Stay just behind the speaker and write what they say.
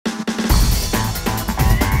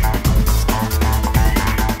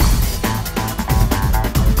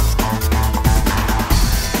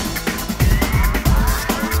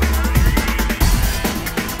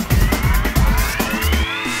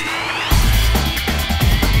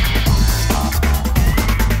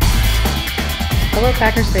Hello,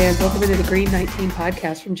 Packers fans. Welcome to the Green 19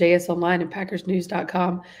 podcast from JS Online and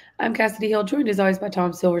PackersNews.com. I'm Kassidy Hill, joined as always by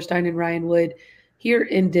Tom Silverstein and Ryan Wood here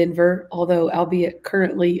in Denver, although albeit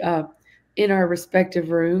currently in our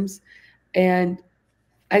respective rooms. And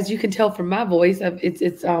as you can tell from my voice,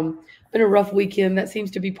 it's been a rough weekend. That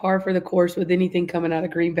seems to be par for the course with anything coming out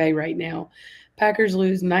of Green Bay right now. Packers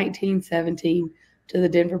lose 19-17 to the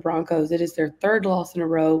Denver Broncos. It is their third loss in a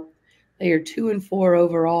row. They are 2-4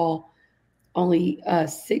 overall. Only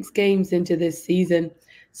 6 games into this season,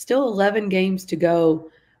 still 11 games to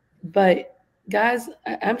go. But guys,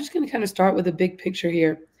 I'm just going to kind of start with a big picture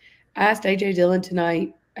here. I asked A.J. Dillon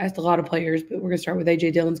tonight, asked a lot of players, but we're going to start with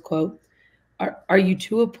A.J. Dillon's quote. Are you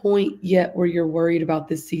to a point yet where you're worried about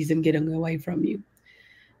this season getting away from you?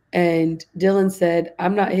 And Dillon said,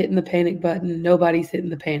 I'm not hitting the panic button. Nobody's hitting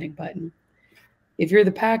the panic button. If you're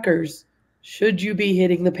the Packers, should you be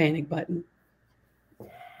hitting the panic button?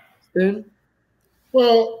 Spoon?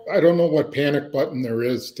 Well, I don't know what panic button there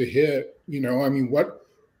is to hit. I mean, what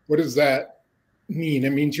does that mean?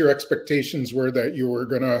 It means your expectations were that you were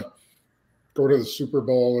going to go to the Super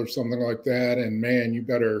Bowl or something like that, and man, you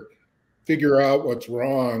better figure out what's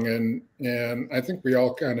wrong. And I think we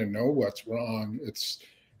all kind of know what's wrong. It's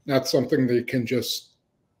not something they can just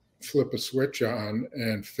flip a switch on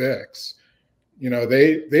and fix.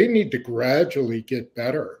 They need to gradually get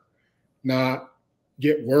better, not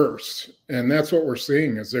get worse. And that's what we're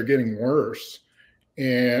seeing is they're getting worse,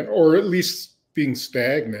 or at least being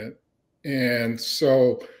stagnant. And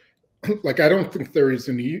so I don't think there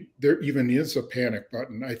even is a panic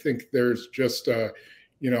button. I think there's just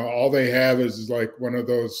all they have is like one of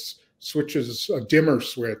those switches, a dimmer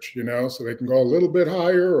switch, so they can go a little bit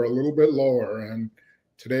higher or a little bit lower. And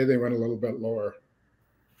today they went a little bit lower.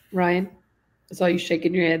 Ryan, I saw you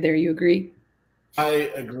shaking your head there. You agree?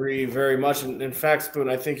 I agree very much. And in fact, Spoon,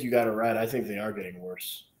 I think you got it right. I think they are getting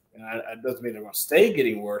worse. And it doesn't mean they're going to stay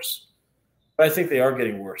getting worse, but I think they are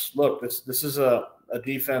getting worse. Look, this is a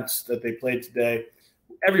defense that they played today.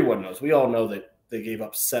 Everyone knows. We all know that they gave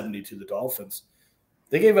up 70 to the Dolphins.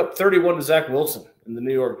 They gave up 31 to Zach Wilson and the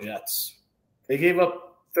New York Jets. They gave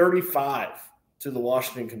up 35 to the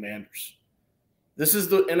Washington Commanders. This is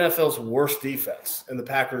the NFL's worst defense, and the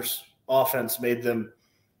Packers offense made them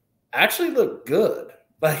actually look good.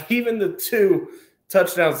 Like even the 2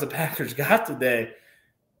 touchdowns the Packers got today,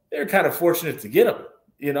 they're kind of fortunate to get them,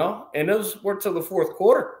 and those weren't till the fourth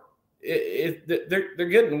quarter. They're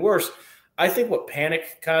getting worse. I think what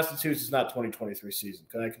panic constitutes is not 2023 season,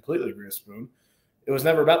 because I completely agree with Spoon. It was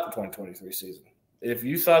never about the 2023 season. If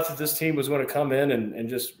you thought that this team was going to come in and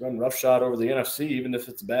just run roughshod over the NFC, even if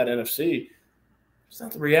it's a bad NFC, it's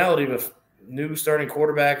not the reality of a new starting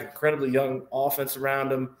quarterback, incredibly young offense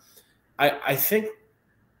around him. I think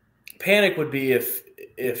panic would be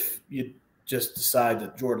if you just decide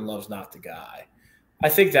that Jordan Love's not the guy. I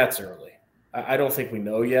think that's early. I don't think we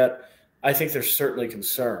know yet. I think there's certainly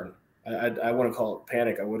concern. I wouldn't call it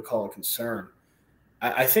panic. I would call it concern.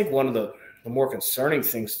 I think one of the more concerning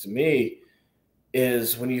things to me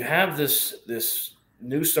is when you have this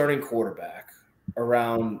new starting quarterback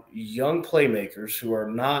around young playmakers who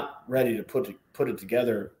are not ready to put it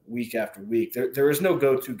together week after week. There is no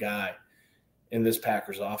go-to guy in this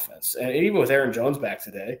Packers offense. And even with Aaron Jones back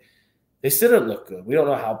today, they still didn't look good. We don't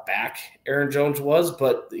know how back Aaron Jones was,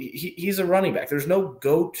 but he's a running back. There's no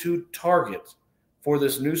go-to target for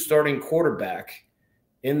this new starting quarterback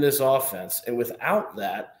in this offense. And without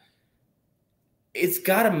that, it's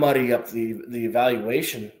got to muddy up the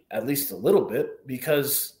evaluation at least a little bit,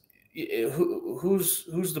 because who's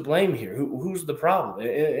the blame here? Who's the problem?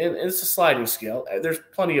 And it's a sliding scale. There's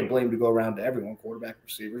plenty of blame to go around to everyone, quarterback,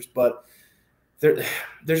 receivers, but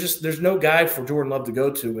there's no guy for Jordan Love to go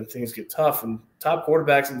to when things get tough. And top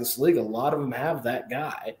quarterbacks in this league, a lot of them have that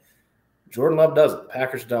guy. Jordan Love doesn't. The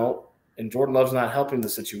Packers don't, and Jordan Love's not helping the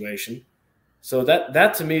situation. So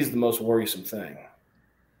that to me is the most worrisome thing.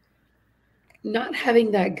 Not having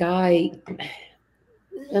that guy,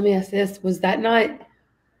 let me ask this, was that not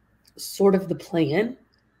sort of the plan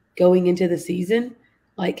going into the season?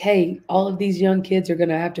 Like, hey, all of these young kids are going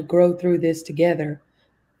to have to grow through this together.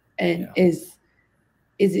 And yeah.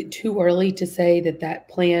 Is it too early to say that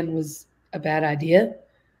plan was a bad idea?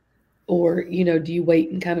 Or, do you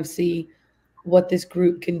wait and kind of see what this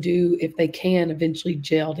group can do if they can eventually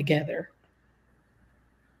gel together?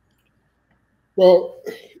 Well,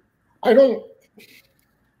 I'm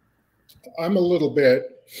a little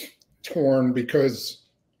bit torn, because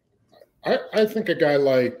I think a guy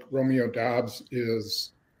like Romeo Doubs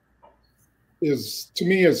is to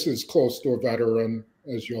me is as close to a veteran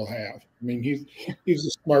as you'll have. I mean, he's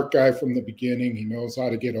a smart guy from the beginning. He knows how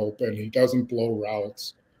to get open. He doesn't blow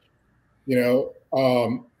routes.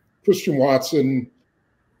 Christian Watson,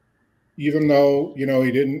 even though, he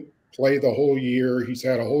didn't play the whole year, he's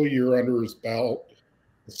had a whole year under his belt.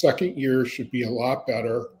 The second year should be a lot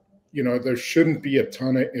better. There shouldn't be a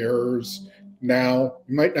ton of errors now.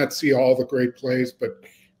 You might not see all the great plays, but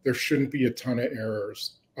there shouldn't be a ton of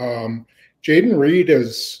errors. Jaden Reed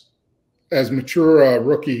is as mature a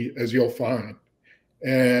rookie as you'll find.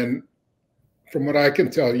 And from what I can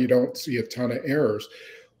tell, you don't see a ton of errors.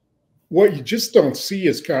 What you just don't see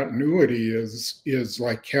is continuity, is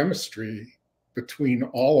like chemistry between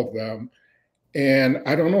all of them. And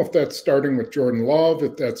I don't know if that's starting with Jordan Love,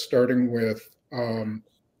 if that's starting with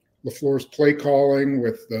LaFleur's play calling,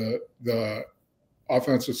 with the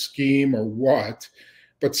offensive scheme, or what,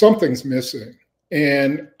 but something's missing.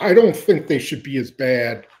 And I don't think they should be as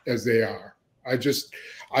bad as they are. I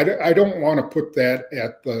don't want to put that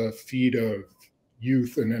at the feet of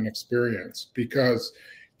youth and inexperience, because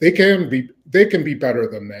they can be better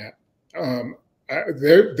than that.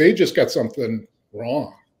 They just got something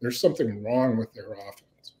wrong. There's something wrong with their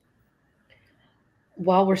offense.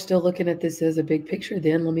 While we're still looking at this as a big picture,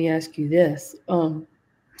 then let me ask you this. Do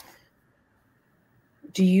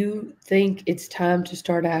you think it's time to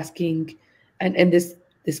start asking, and this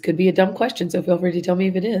could be a dumb question, so feel free to tell me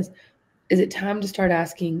if it is it time to start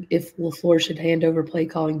asking if LaFleur should hand over play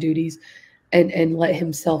calling duties and let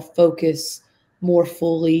himself focus more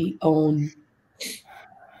fully on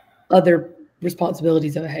other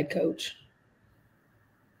responsibilities of a head coach?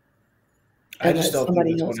 I just don't think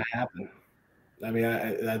it's going to happen. I mean,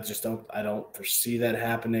 I don't foresee that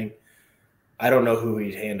happening. I don't know who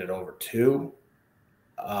he'd hand it over to.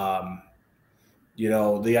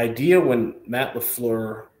 The idea when Matt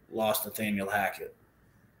LaFleur lost Nathaniel Hackett,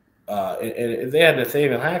 and if they had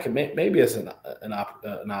Nathaniel Hackett, maybe it's an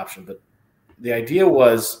option, but the idea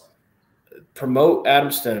was promote Adam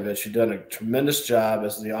Stenavich, who'd done a tremendous job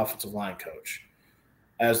as the offensive line coach,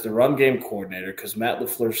 as the run game coordinator, because Matt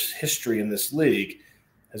LaFleur's history in this league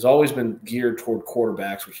has always been geared toward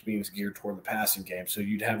quarterbacks, which means geared toward the passing game. So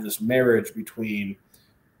you'd have this marriage between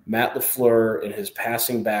Matt LaFleur and his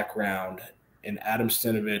passing background and Adam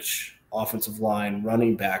Stenavich, offensive line,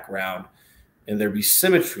 running background, and there'd be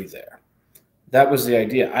symmetry there. That was the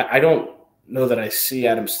idea. I don't know that I see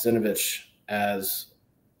Adam Stenavich as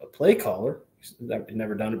a play caller. He's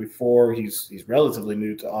never done it before. He's relatively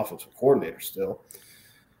new to offensive coordinator still.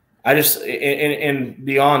 And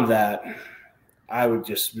beyond that, I would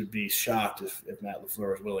be shocked if Matt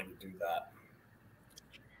LaFleur is willing to do that.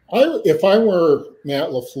 If I were Matt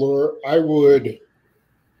LaFleur, I would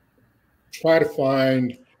try to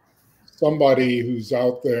find somebody who's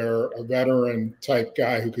out there, a veteran type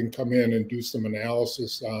guy who can come in and do some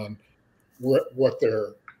analysis on what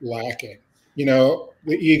they're lacking.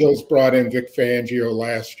 The Eagles brought in Vic Fangio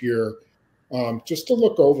last year just to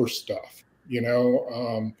look over stuff.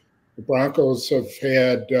 The Broncos have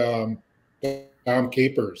had Tom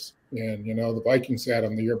Capers, and the Vikings had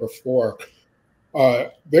him the year before.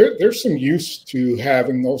 There's some use to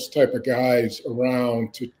having those type of guys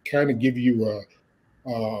around to kind of give you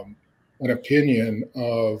an opinion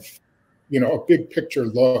of, a big picture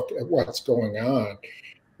look at what's going on.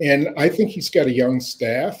 And I think he's got a young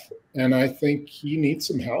staff, and I think he needs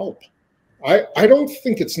some help. I don't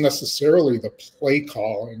think it's necessarily the play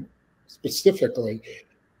calling specifically.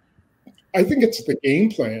 I think it's the game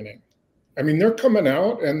planning. I mean, they're coming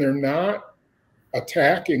out and they're not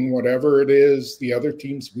attacking whatever it is the other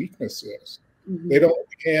team's weakness is. Mm-hmm. They don't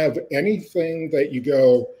have anything that you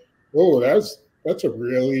go, oh, that's a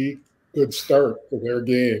really good start to their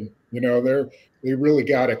game. They really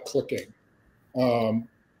got it clicking.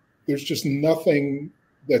 There's just nothing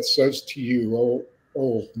that says to you,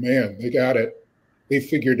 oh man, they got it. They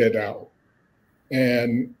figured it out.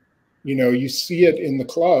 And, you see it in the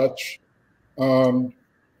clutch.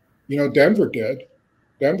 Denver did.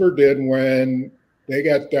 Denver did when they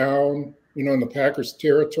got down, in the Packers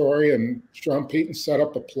territory, and Sean Payton set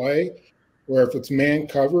up a play where if it's man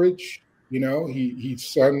coverage, he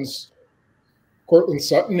sends Cortland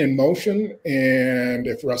Sutton in motion, and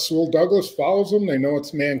if Rasul Douglas follows him, they know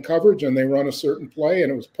it's man coverage, and they run a certain play,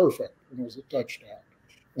 and it was perfect. And it was a touchdown.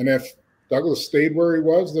 And if Douglas stayed where he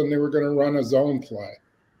was, then they were going to run a zone play,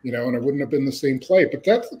 and it wouldn't have been the same play. But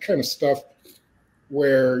that's the kind of stuff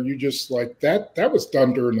where you just like that was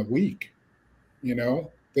done during the week. They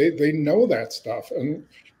know that stuff. And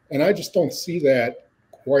I just don't see that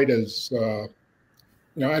quite as, I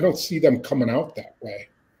don't see them coming out that way.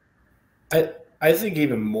 I think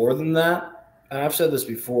even more than that, and I've said this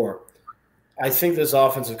before, I think this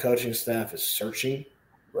offensive coaching staff is searching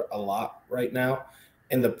a lot right now.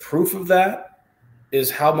 And the proof of that is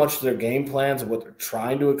how much their game plans and what they're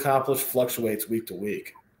trying to accomplish fluctuates week to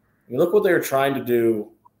week. I mean, look what they were trying to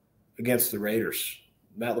do against the Raiders.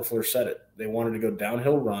 Matt LaFleur said it. They wanted to go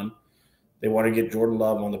downhill run. They wanted to get Jordan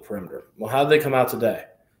Love on the perimeter. Well, how did they come out today?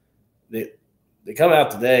 They come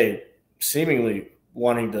out today seemingly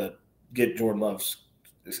wanting to get Jordan Love's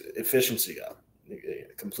efficiency up,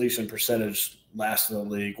 completion percentage last in the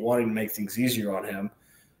league, wanting to make things easier on him,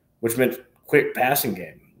 which meant quick passing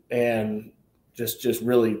game and just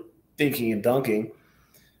really thinking and dunking.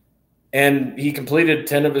 And he completed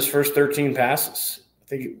 10 of his first 13 passes. I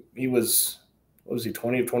think he was,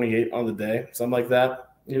 20 of 28 on the day, something like that.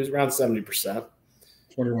 He was around 70%.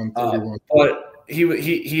 21, 31. But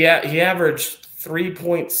he averaged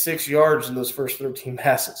 3.6 yards in those first 13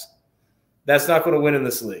 passes. That's not going to win in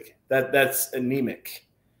this league. That's anemic.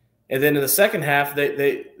 And then in the second half,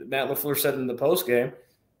 Matt LaFleur said in the post game,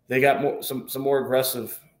 they got some more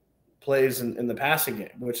aggressive plays in the passing game,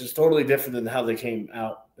 which is totally different than how they came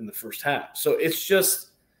out in the first half. So it's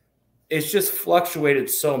just fluctuated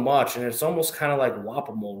so much, and it's almost kind of like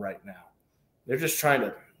whack-a-mole right now. They're just trying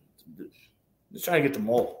to get the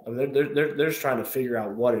mole. I mean, they're just trying to figure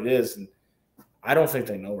out what it is, and I don't think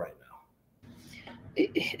they know right now.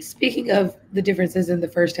 Speaking of the differences in the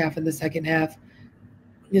first half and the second half,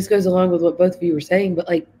 this goes along with what both of you were saying, but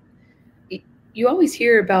like you always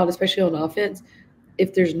hear about, especially on offense,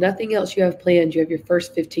 if there's nothing else you have planned, you have your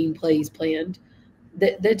first 15 plays planned.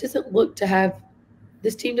 That doesn't look to have –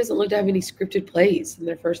 this team doesn't look to have any scripted plays in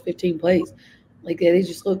their first 15 plays. Like they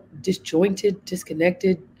just look disjointed,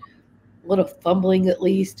 disconnected, a little fumbling at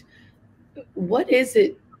least. What is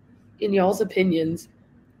it, in y'all's opinions,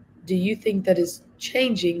 do you think that is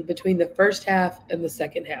changing between the first half and the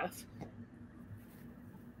second half?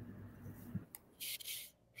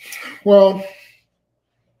 Well,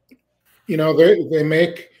 they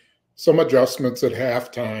make some adjustments at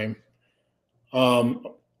halftime.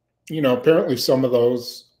 Apparently some of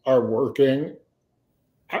those are working.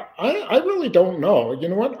 I really don't know. You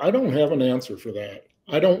know what? I don't have an answer for that.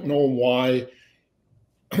 I don't know why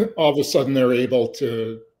all of a sudden they're able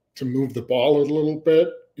to move the ball a little bit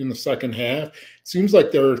in the second half. It seems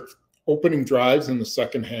like their opening drives in the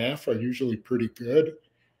second half are usually pretty good.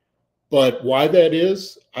 But why that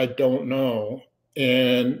is, I don't know.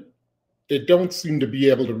 And they don't seem to be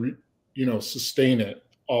able to, sustain it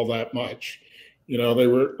all that much. They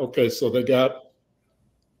were, okay, so they got,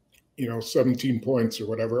 17 points or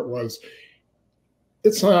whatever it was.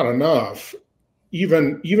 It's not enough.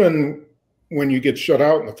 Even when you get shut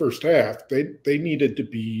out in the first half, they needed to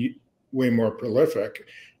be way more prolific.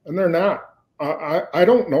 And they're not. I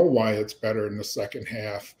don't know why it's better in the second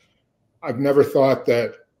half. I've never thought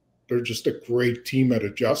that they're just a great team at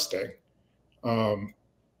adjusting.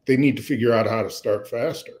 They need to figure out how to start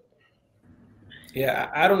faster. Yeah,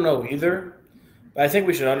 I don't know either. But I think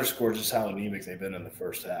we should underscore just how anemic they've been in the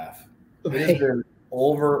first half. It has been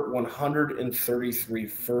over 133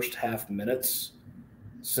 first half minutes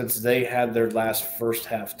since they had their last first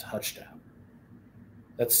half touchdown.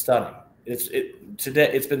 That's stunning.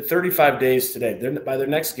 Today. It's been 35 days today. By their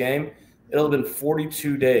next game, it'll have been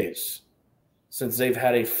 42 days since they've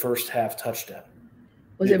had a first half touchdown.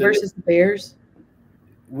 Was it versus the Bears?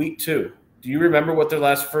 Week 2. Do you remember what their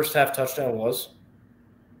last first half touchdown was?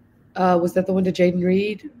 Was that the one to Jaden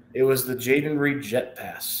Reed? It was the Jaden Reed jet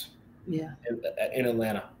pass. Yeah. In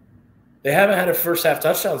Atlanta. They haven't had a first half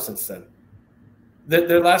touchdown since then.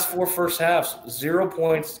 Their last 4 first halves, 0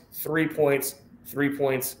 points, 3 points, 3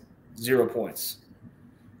 points, 0 points.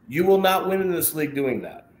 You will not win in this league doing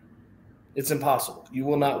that. It's impossible. You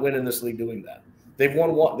will not win in this league doing that. They've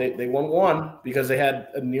won one. They won one because they had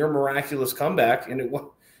a near miraculous comeback, and it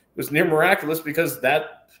was near miraculous because they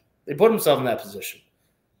put themselves in that position.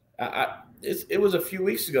 It was a few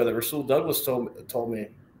weeks ago that Rasul Douglas told me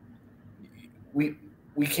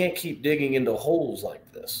we can't keep digging into holes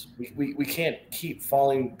like this. We can't keep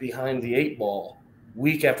falling behind the 8 ball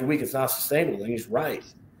week after week. It's not sustainable, and he's right.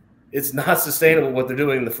 It's not sustainable what they're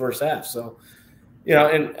doing in the first half. So,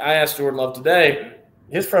 and I asked Jordan Love today,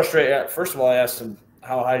 his frustration. First of all, I asked him,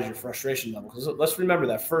 how high is your frustration level? Because let's remember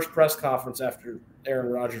that first press conference after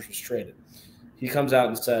Aaron Rodgers was traded. He comes out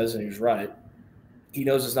and says, and he was right, he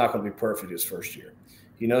knows it's not going to be perfect his first year.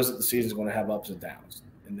 He knows that the season is going to have ups and downs,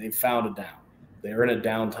 and they've found a down. They're in a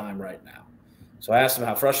downtime right now. So I asked him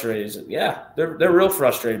how frustrated is it. Yeah, they're real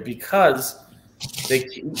frustrated because they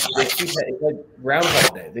keep like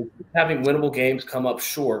Groundhog Day. They keep having winnable games come up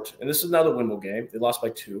short, and this is another winnable game. They lost by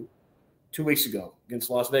 2 weeks ago against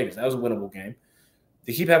Las Vegas. That was a winnable game.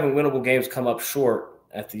 they keep having winnable games come up short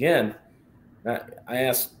at the end. I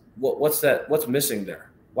asked, what's missing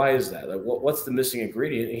there? Why is that? Like, what's the missing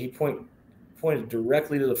ingredient? And he pointed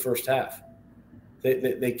directly to the first half.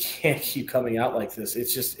 They can't keep coming out like this.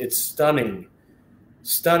 It's stunning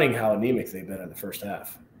how anemic they've been in the first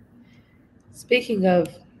half. Speaking of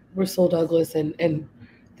Russell Douglas and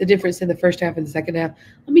the difference in the first half and the second half,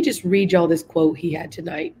 let me just read y'all this quote he had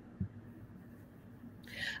tonight.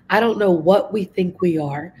 I don't know what we think we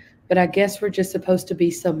are, but I guess we're just supposed to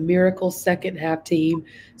be some miracle second half team,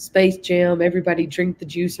 Space Jam, everybody drink the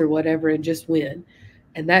juice or whatever and just win.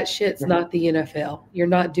 And that shit's not the NFL. You're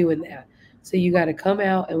not doing that. So you got to come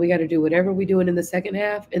out and we got to do whatever we're doing in the second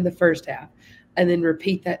half, in the first half, and then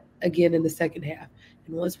repeat that again in the second half.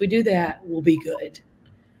 And once we do that, we'll be good.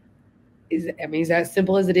 Is that as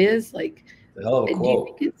simple as it is? Like, the hell of a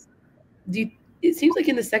quote. It seems like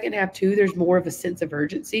in the second half too, there's more of a sense of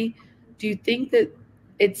urgency. Do you think that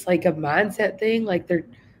it's like a mindset thing? Like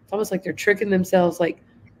it's almost like they're tricking themselves. Like,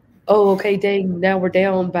 oh, okay, dang, now we're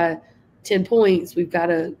down by 10 points. We've got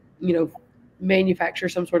to, manufacture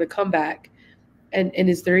some sort of comeback. And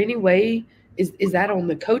is there any way? Is that on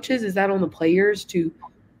the coaches? Is that on the players to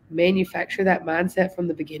manufacture that mindset from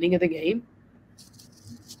the beginning of the game?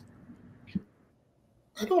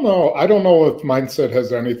 I don't know. I don't know if mindset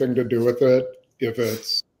has anything to do with it, if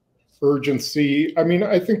it's urgency. I mean,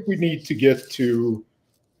 I think we need to get to,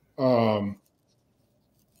 the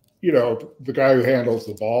guy who handles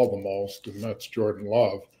the ball the most, and that's Jordan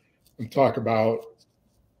Love, and talk about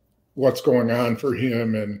what's going on for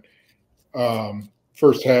him and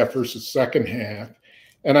first half versus second half.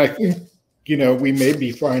 And I think, we may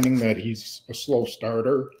be finding that he's a slow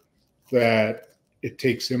starter, that it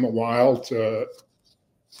takes him a while to,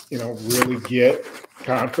 really get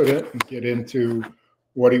confident and get into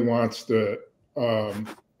what he wants to,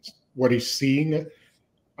 what he's seeing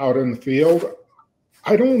out in the field.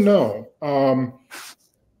 I don't know.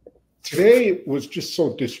 Today was just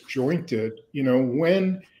so disjointed.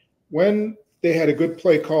 When they had a good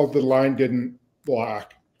play called, the line didn't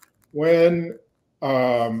block. When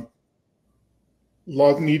Love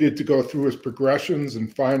needed to go through his progressions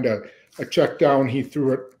and find a check down, he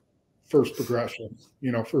threw it first progression,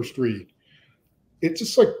 first read. It's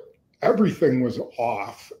just like everything was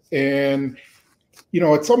off. And,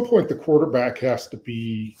 at some point the quarterback has to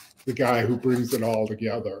be the guy who brings it all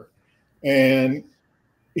together. And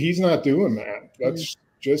he's not doing that. That's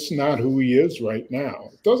just not who he is right now.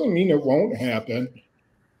 It doesn't mean it won't happen,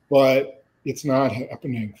 but it's not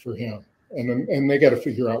happening for him. And they got to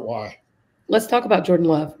figure out why. Let's talk about Jordan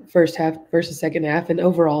Love, first half versus second half, and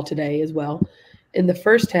overall today as well. In the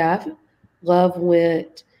first half, Love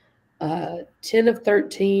went 10 of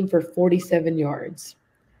 13 for 47 yards.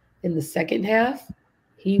 In the second half,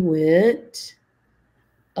 he went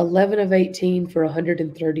 11 of 18 for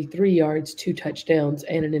 133 yards, 2 touchdowns,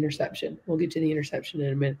 and an interception. We'll get to the interception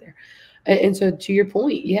in a minute there. And so to your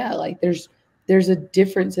point, yeah, like there's a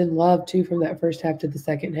difference in Love, too, from that first half to the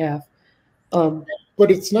second half. But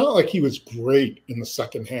it's not like he was great in the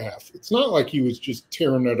second half. It's not like he was just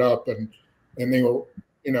tearing it up and they were,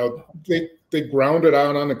 they grounded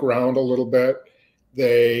out on the ground a little bit.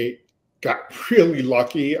 They got really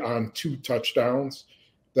lucky on 2 touchdowns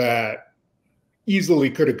that easily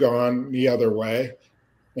could have gone the other way.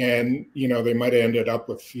 And, they might have ended up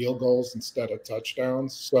with field goals instead of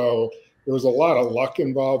touchdowns. So there was a lot of luck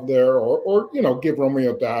involved there, or give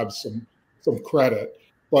Romeo Doubs some credit.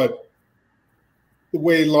 But the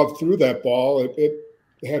way Love threw that ball, it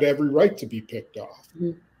had every right to be picked off.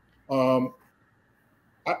 Mm-hmm.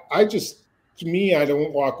 To me, I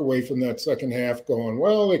don't walk away from that second half going,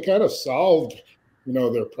 well, they kind of solved,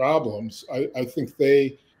 their problems. I think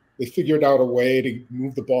they figured out a way to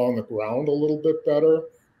move the ball on the ground a little bit better.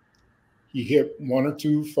 He hit 1 or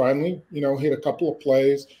 2 finally, hit a couple of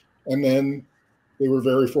plays, and then they were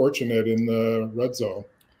very fortunate in the red zone.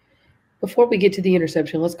 Before we get to the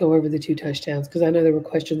interception, let's go over the 2 touchdowns, because I know there were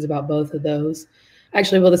questions about both of those.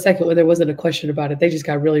 Actually, well, the second one, there wasn't a question about it. They just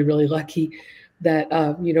got really, really lucky that,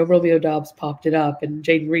 Romeo Doubs popped it up and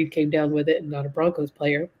Jaden Reed came down with it and not a Broncos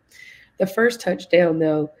player. The first touchdown,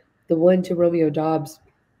 though, the one to Romeo Doubs,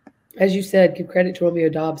 as you said, give credit to Romeo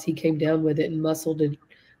Doubs. He came down with it and muscled it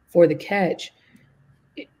for the catch.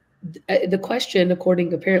 The question,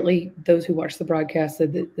 according apparently those who watched the broadcast,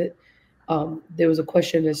 said that there was a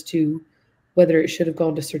question as to whether it should have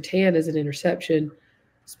gone to Surtain as an interception.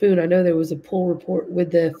 Spoon, I know there was a poll report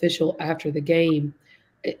with the official after the game.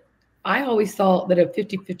 I always thought that a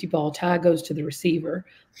 50-50 ball tie goes to the receiver.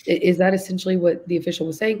 Is that essentially what the official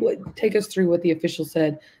was saying? Take us through what the official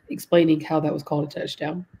said, explaining how that was called a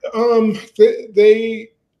touchdown.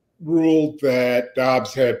 They ruled that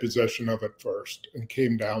Dobbs had possession of it first and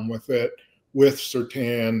came down with it with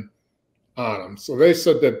Surtain on him. So they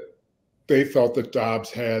said that they felt that Dobbs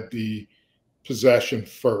had the possession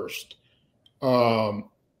first. A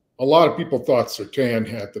lot of people thought Surtain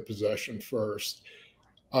had the possession first.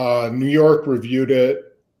 New York reviewed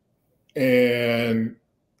it and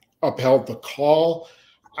upheld the call.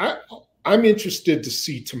 I'm interested to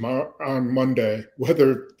see tomorrow on Monday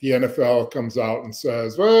whether the NFL comes out and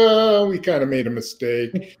says, well, we kind of made a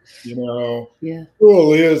mistake. Yeah. The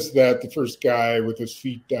rule is that the first guy with his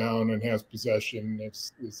feet down and has possession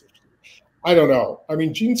is I don't know. I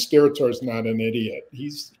mean, Gene Steratore is not an idiot.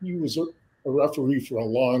 He was a referee for a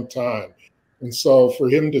long time. And so for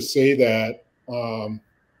him to say that,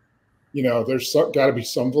 there's got to be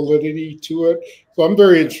some validity to it. So I'm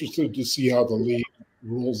very interested to see how the league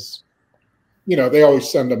rules. They always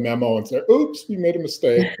send a memo and say, oops, we made a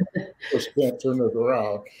mistake. Of course, can't turn it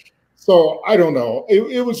around. So I don't know.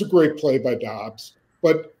 It was a great play by Dobbs,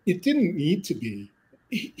 but it didn't need to be.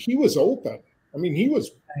 He was open. I mean, he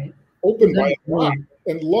was open by a lot.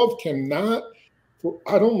 And Love cannot,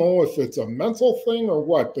 I don't know if it's a mental thing or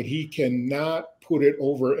what, but he cannot put it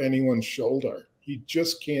over anyone's shoulder. He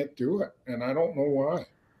just can't do it. And I don't know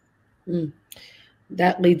why.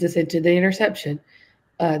 That leads us into the interception.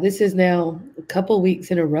 This is now a couple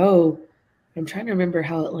weeks in a row. I'm trying to remember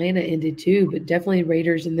how Atlanta ended too, but definitely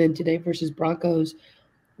Raiders and then today versus Broncos,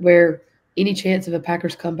 where any chance of a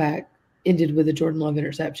Packers comeback ended with a Jordan Love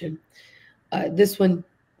interception. This one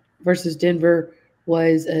versus Denver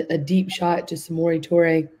was a deep shot to Samori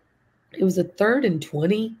Toure. It was a 3rd and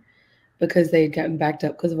 20 because they had gotten backed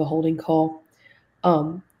up because of a holding call.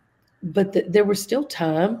 But there was still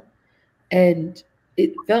time, and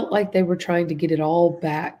it felt like they were trying to get it all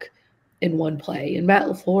back in one play. And Matt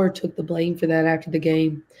LaFleur took the blame for that after the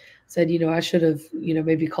game, said, I should have,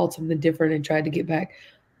 maybe called something different and tried to get back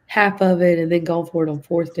half of it and then gone for it on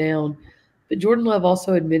 4th down. But Jordan Love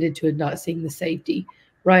also admitted to not seeing the safety.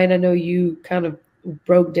 Ryan, I know you kind of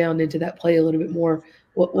broke down into that play a little bit more.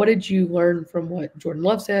 What did you learn from what Jordan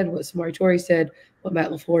Love said, what Samori Toure said, what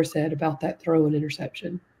Matt LaFleur said about that throw and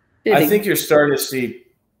interception? I think you're starting to see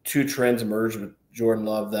two trends emerge with Jordan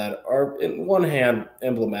Love that are, in one hand,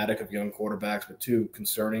 emblematic of young quarterbacks, but two,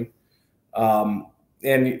 concerning. And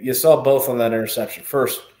you saw both on that interception.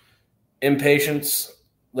 First, impatience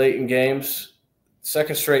late in games.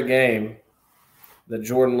 Second straight game that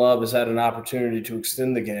Jordan Love has had an opportunity to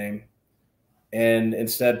extend the game and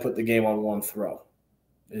instead put the game on one throw.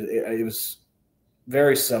 It was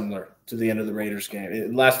very similar to the end of the Raiders game.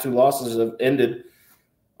 The last two losses have ended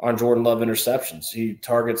on Jordan Love interceptions. He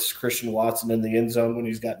targets Christian Watson in the end zone when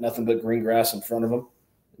he's got nothing but green grass in front of him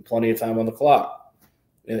and plenty of time on the clock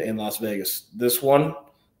in Las Vegas. This one,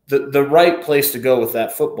 the right place to go with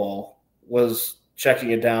that football was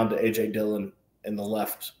checking it down to A.J. Dillon in the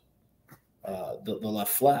left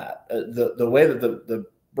flat. The way that the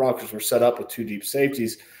Broncos were set up with two deep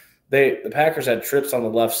safeties, the Packers had trips on the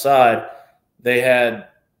left side. They had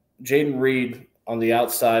Jaden Reed on the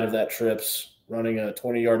outside of that trips running a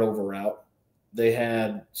 20-yard over route. They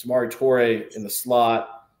had Samori Toure in the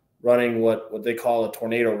slot running what they call a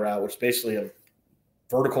tornado route, which is basically a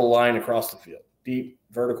vertical line across the field, deep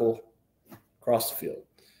vertical across the field.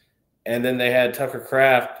 And then they had Tucker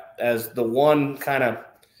Kraft as the one kind of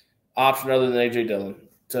option other than A.J. Dillon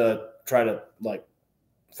to try to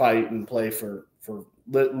fight and play for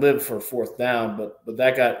live for 4th down. But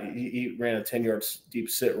that he ran a 10-yard deep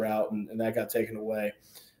sit route and that got taken away.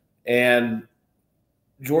 And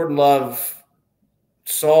Jordan Love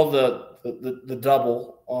saw the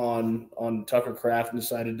double on Tucker Kraft and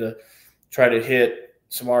decided to try to hit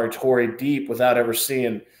Samori Toure deep without ever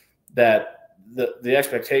seeing that the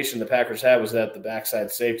expectation the Packers had was that the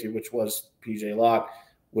backside safety, which was P.J. Locke,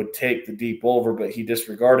 would take the deep over, but he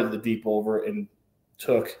disregarded the deep over and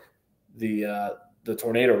took the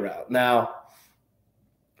tornado route. Now,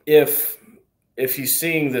 if he's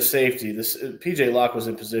seeing the safety, P.J. Locke was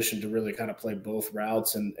in position to really kind of play both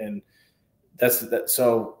routes, and that's that.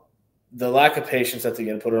 So the lack of patience at the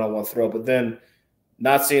end, put it on one throw, but then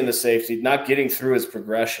not seeing the safety, not getting through his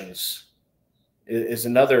progressions is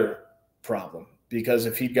another problem, because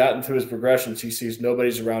if he'd gotten through his progressions, he sees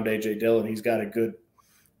nobody's around A.J. Dillon. He's got a good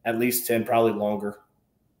at least 10, probably longer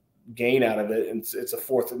gain out of it, and it's a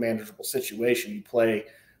 4th manageable situation. You play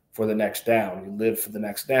for the next down. You live for the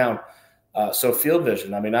next down. So field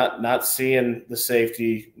vision, I mean, not seeing the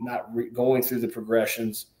safety, not going through the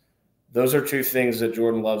progressions, Those are two things that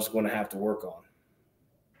Jordan Love's going to have to work on.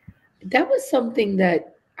 That was something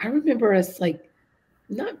that I remember us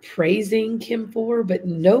not praising him for, but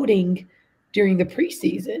noting during the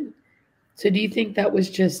preseason. So do you think that was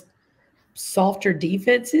just softer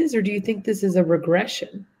defenses, or do you think this is a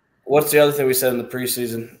regression? What's the other thing we said in the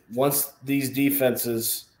preseason? Once these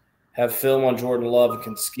defenses have film on Jordan Love and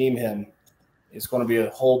can scheme him, it's going to be a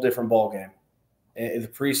whole different ballgame. In the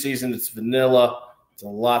preseason, it's vanilla. It's a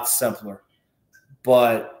lot simpler.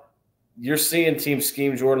 But you're seeing teams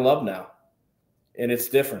scheme Jordan Love now, and it's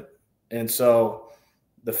different. And so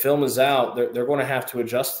the film is out. They're going to have to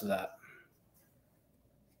adjust to that.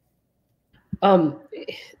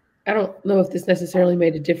 I don't know if this necessarily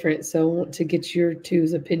made a difference, so I want to get your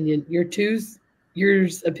two's opinion.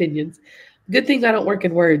 Yours opinions. Good thing I don't work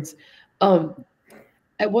in words.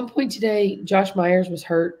 At one point today, Josh Myers was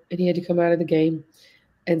hurt and he had to come out of the game.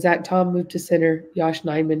 And Zach Tom moved to center. Josh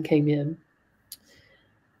Neiman came in.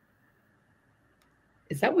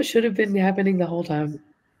 Is that what should have been happening the whole time?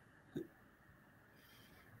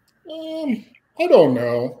 I don't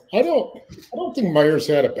know. I don't think Myers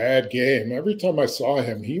had a bad game. Every time I saw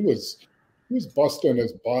him, he was busting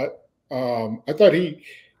his butt. I thought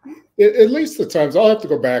at least the times, I'll have to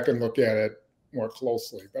go back and look at it more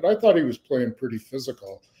closely, but I thought he was playing pretty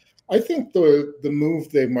physical. I think the move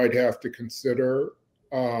they might have to consider,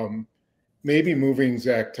 maybe moving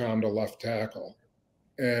Zach Tom to left tackle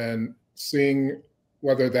and seeing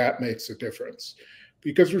whether that makes a difference,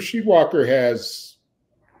 because Rasheed Walker has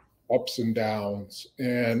ups and downs,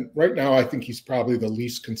 and right now I think he's probably the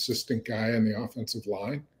least consistent guy on the offensive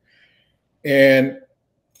line. And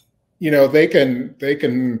they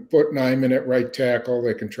can put Neiman at right tackle.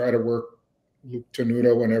 They can try to work Luke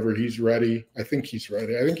Tenuta whenever he's ready. I think he's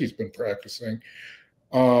ready. I think he's been practicing,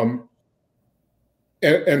 and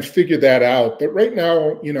figure that out. But right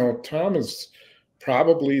now, Tom is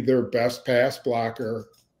probably their best pass blocker,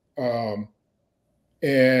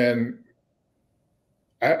 and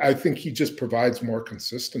I think he just provides more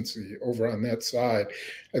consistency over on that side.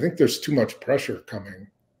 I think there's too much pressure coming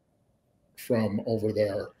from over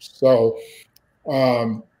there. So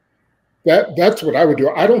that's what I would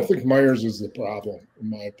do. I don't think Myers is the problem,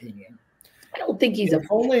 in my opinion. I don't think he's a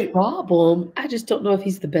problem. I just don't know if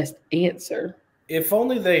he's the best answer. If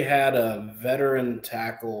only they had a veteran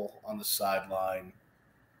tackle on the sideline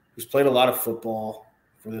who's played a lot of football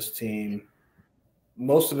for this team,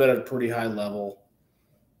 most of it at a pretty high level,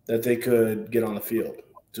 that they could get on the field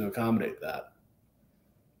to accommodate that.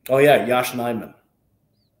 Oh, yeah, Josh Neiman.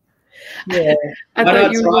 Yeah, I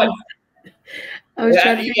thought you were. I was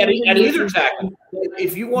trying to at either tackle.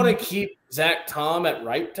 If you want to keep Zach Tom at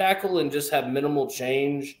right tackle and just have minimal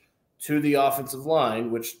change to the offensive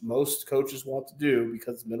line, which most coaches want to do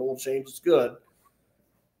because minimal change is good,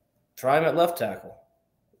 try him at left tackle.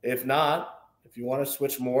 If not, if you want to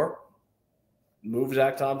switch more, move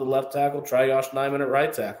Zach Tom to left tackle, try Josh Neiman at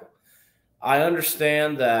right tackle. I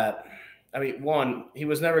understand that. One, he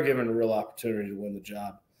was never given a real opportunity to win the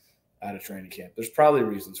job out of training camp. There's probably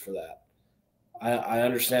reasons for that. I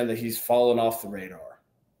understand that he's fallen off the radar,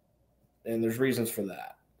 and there's reasons for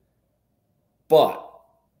that. But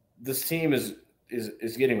this team is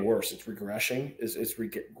getting worse. It's regressing. It's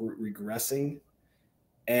regressing,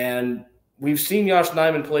 and we've seen Josh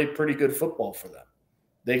Neiman play pretty good football for them.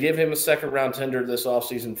 They gave him a second-round tender this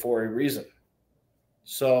offseason for a reason.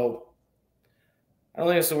 So I don't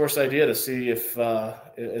think it's the worst idea to see if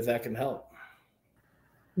that can help.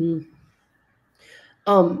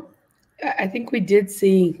 I think we did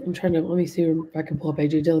see – let me see if I can pull up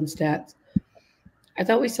A.J. Dillon's stats. I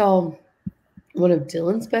thought we saw one of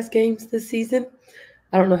Dillon's best games this season.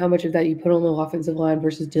 I don't know how much of that you put on the offensive line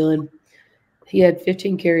versus Dillon. He had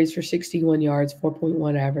 15 carries for 61 yards,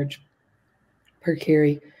 4.1 average per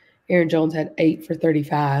carry. Aaron Jones had 8 for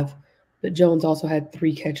 35, but Jones also had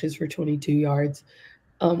 3 catches for 22 yards.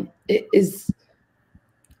 It is,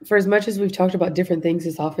 for as much as we've talked about different things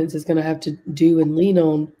this offense is going to have to do and lean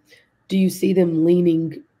on, do you see them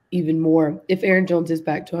leaning even more if Aaron Jones is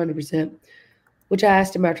back to 100%? Which I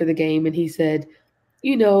asked him after the game, and he said,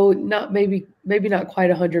 not maybe not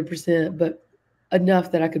quite 100%, but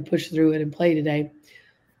enough that I could push through it and play today.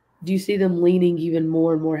 Do you see them leaning even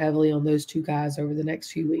more and more heavily on those two guys over the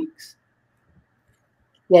next few weeks?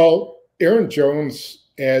 Well, Aaron Jones,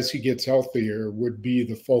 as he gets healthier, would be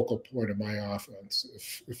the focal point of my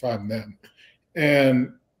offense if I'm them.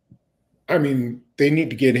 And, they need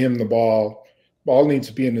to get him the ball. Ball needs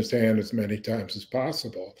to be in his hand as many times as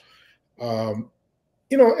possible. And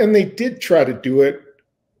they did try to do it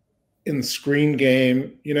in the screen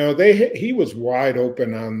game. He was wide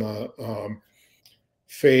open on the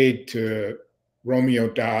fade to Romeo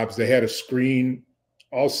Dobbs. They had a screen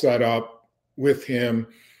all set up with him.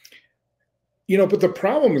 But the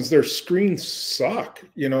problem is their screens suck.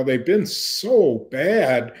 They've been so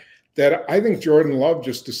bad that I think Jordan Love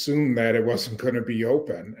just assumed that it wasn't going to be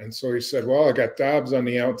open. And so he said, well, I got Dobbs on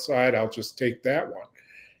the outside. I'll just take that one.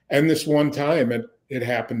 And this one time it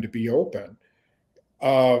happened to be open.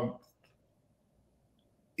 I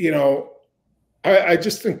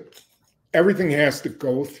just think everything has to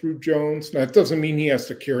go through Jones. Now, it doesn't mean he has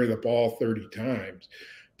to carry the ball 30 times.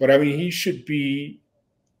 But, I mean, you should be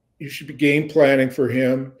game planning for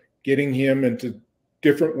him, getting him into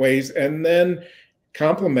different ways, and then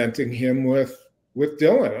complementing him with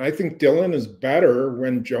Dillon. I think Dillon is better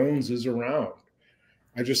when Jones is around.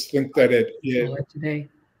 I just think that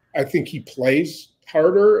I think he plays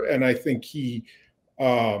harder, and I think he,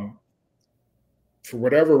 for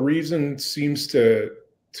whatever reason, seems to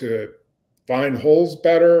find holes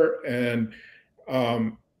better, and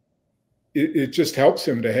it just helps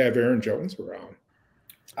him to have Aaron Jones around.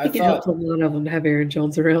 I think it helps a lot of them to have Aaron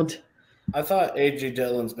Jones around. I thought A.J.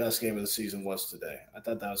 Dillon's best game of the season was today. I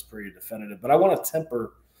thought that was pretty definitive. But I want to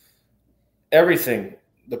temper everything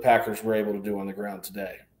the Packers were able to do on the ground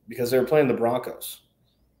today because they were playing the Broncos.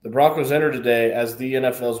 The Broncos entered today as the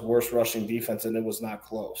NFL's worst rushing defense, and it was not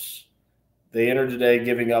close. They entered today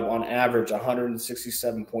giving up on average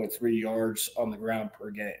 167.3 yards on the ground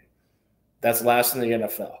per game. That's last in the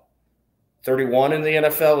NFL. 31 in the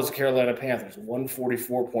NFL was the Carolina Panthers,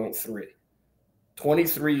 144.3.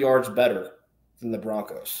 23 yards better than the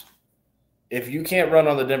Broncos. If you can't run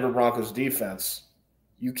on the Denver Broncos defense,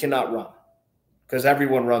 you cannot run because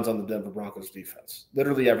everyone runs on the Denver Broncos defense,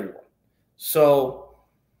 literally everyone. So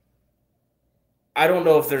I don't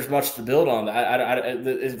know if there's much to build on.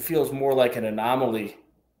 It feels more like an anomaly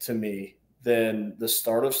to me than the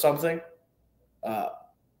start of something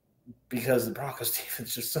because the Broncos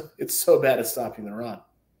defense it's so bad at stopping the run.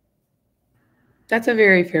 That's a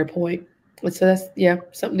very fair point. So that's,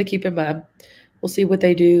 something to keep in mind. We'll see what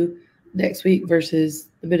they do next week versus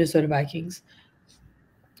the Minnesota Vikings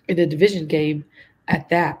in a division game at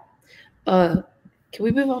that. Can we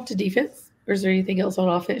move on to defense? Or is there anything else on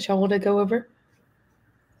offense y'all want to go over?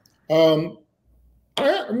 I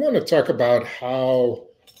want to talk about how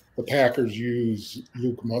the Packers use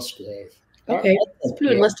Luke Musgrave. Okay,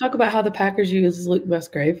 let's talk about how the Packers use Luke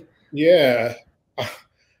Musgrave. Yeah.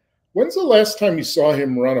 When's the last time you saw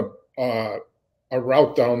him run a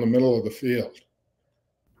route down the middle of the field?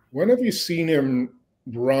 When have you seen him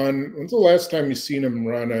run? When's the last time you seen him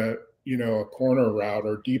run a corner route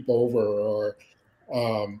or deep over or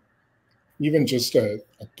even just a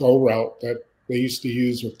go route that they used to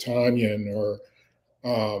use with Tanyan or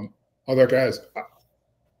other guys?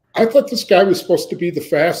 I thought this guy was supposed to be the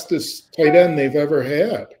fastest tight end they've ever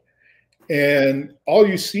had. And all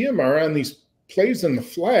you see him are on these plays in the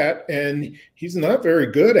flat, and he's not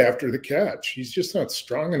very good after the catch. He's just not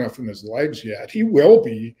strong enough in his legs yet. He will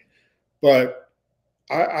be, but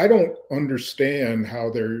I don't understand how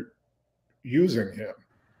they're using him.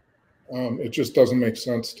 It just doesn't make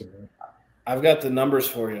sense to me. I've got the numbers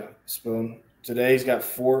for you, Spoon. Today he's got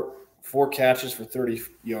four catches for 30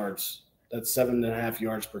 yards. That's 7.5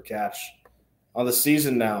 yards per catch. On the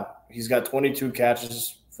season now, he's got 22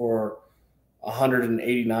 catches for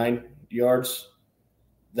 189 yards.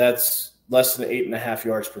 That's less than 8.5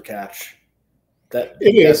 yards per catch.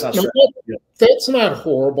 That's not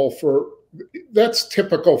horrible that's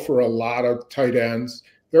typical for a lot of tight ends.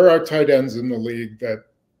 There are tight ends in the league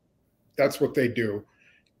that's what they do.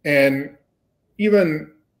 And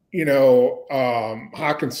even,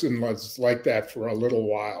 Hawkinson was like that for a little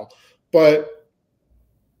while. But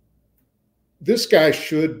this guy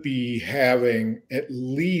should be having at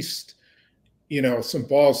least, some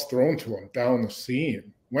balls thrown to him down the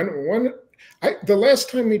seam. The last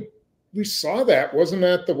time we saw that, wasn't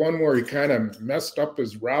that the one where he kind of messed up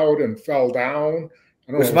his route and fell down?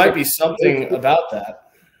 There might be something about that.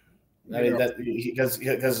 I mean,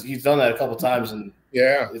 because he's done that a couple times, and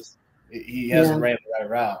he hasn't ran the right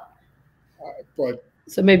route.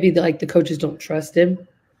 So maybe the coaches don't trust him.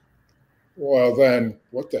 Well, then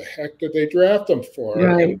what the heck did they draft him for?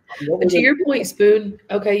 Right. But to your point, Spoon,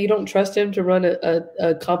 okay, you don't trust him to run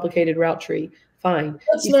a complicated route tree. Fine.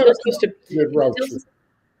 That's not a good route tree.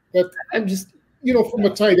 I'm just from a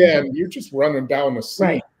tight end, you're just running down the seam.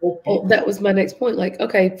 Right. Well, that was my next point.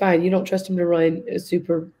 Okay, fine, you don't trust him to run a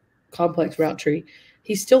super complex route tree.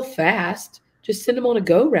 He's still fast. Just send him on a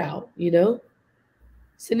go route,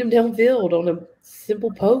 Send him downfield on a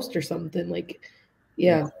simple post or something. I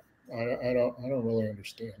don't really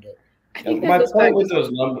understand it. I think that My goes point back with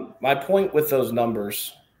to those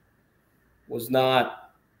numbers was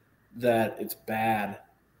not that it's bad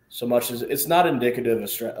so much as it's not indicative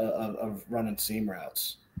of running seam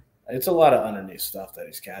routes. It's a lot of underneath stuff that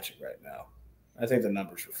he's catching right now. I think the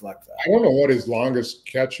numbers reflect that. I don't know what his longest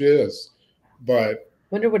catch is, but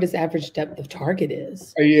wonder what his average depth of target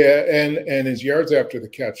is. yeah, and his yards after the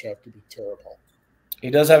catch have to be terrible. He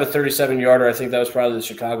does have a 37-yarder. I think that was probably the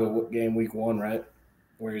Chicago game week 1, right?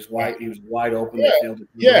 Where he was wide open. Yeah, They failed to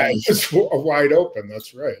it's wide open.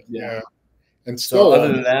 That's right. Yeah. And still, so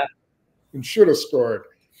other than that, he should have scored.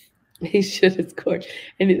 He should have scored.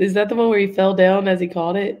 And is that the one where he fell down as he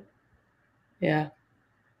caught it? Yeah.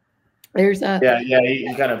 There's a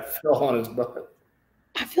he kind of fell on his butt.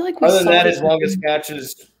 I feel like other than that, his longest catch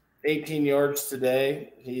is 18 yards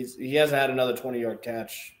today. He hasn't had another 20-yard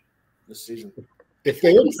catch this season. If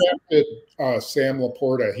they had drafted Sam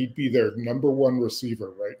Laporta, he'd be their number 1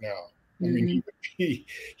 receiver right now. I mean,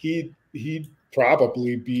 he'd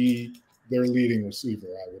probably be their leading receiver,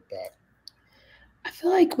 I would bet. I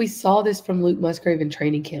feel like we saw this from Luke Musgrave in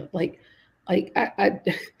training camp. Like I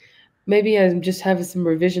maybe I'm just having some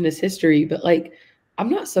revisionist history, but like I'm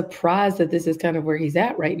not surprised that this is kind of where he's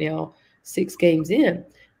at right now, 6 games in,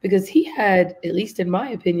 because he had, at least in my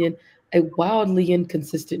opinion, a wildly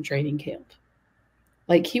inconsistent training camp.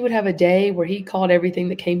 Like he would have a day where he caught everything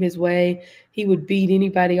that came his way. He would beat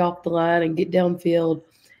anybody off the line and get downfield.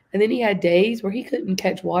 And then he had days where he couldn't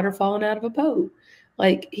catch water falling out of a boat.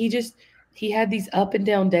 Like he had these up and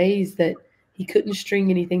down days that he couldn't string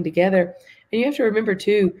anything together. And you have to remember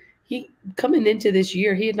too, he coming into this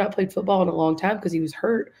year, he had not played football in a long time because he was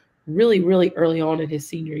hurt really, really early on in his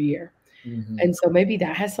senior year. Mm-hmm. And so maybe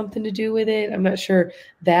that has something to do with it. I'm not sure.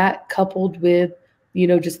 That coupled with,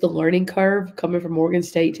 just the learning curve coming from Oregon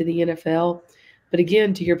State to the NFL. But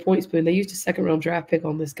again, to your point, Spoon, they used a 2nd-round draft pick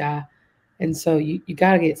on this guy. And so you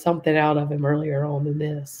got to get something out of him earlier on than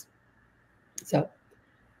this. So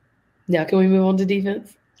now can we move on to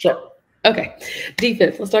defense? Sure. Okay.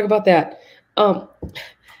 Defense. Let's talk about that.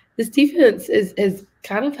 This defense has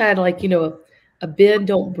kind of had like, a bend,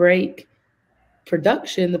 don't break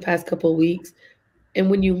production the past couple of weeks. And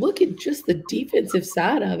when you look at just the defensive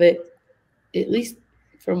side of it, at least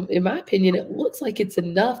in my opinion, it looks like it's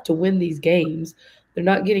enough to win these games. They're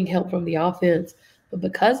not getting help from the offense. But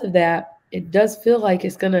because of that, it does feel like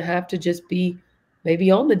it's going to have to just be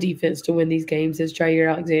maybe on the defense to win these games, as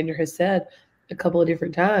Jair Alexander has said a couple of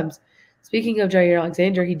different times. Speaking of Jair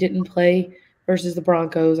Alexander, he didn't play versus the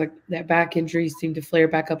Broncos. Like that back injury seemed to flare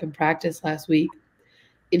back up in practice last week.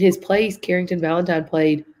 In his place, Carrington Valentine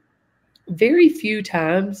played. Very few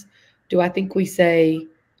times do I think we say,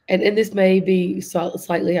 and this may be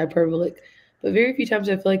slightly hyperbolic, but very few times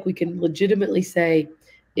I feel like we can legitimately say,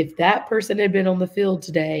 if that person had been on the field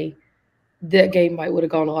today, that game would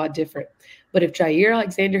have gone a lot different. But if Jair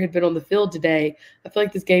Alexander had been on the field today, I feel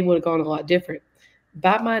like this game would have gone a lot different.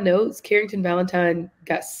 By my notes, Carrington Valentine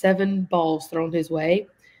got 7 balls thrown his way.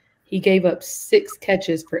 He gave up 6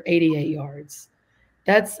 catches for 88 yards.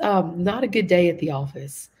 That's not a good day at the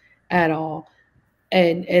office at all.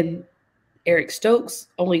 And Eric Stokes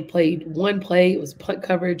only played 1 play. It was punt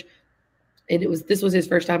coverage. And this was his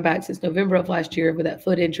first time back since November of last year with that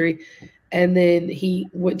foot injury. And then he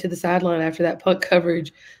went to the sideline after that punt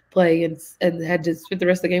coverage play and had to spend the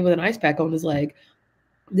rest of the game with an ice pack on his leg.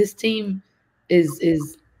 This team is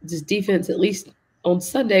this defense, at least on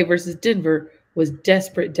Sunday versus Denver, was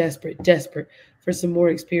desperate for some more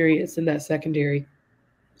experience in that secondary.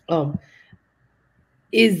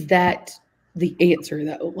 Is that the answer,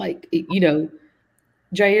 though? Like,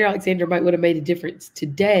 Jair Alexander would have made a difference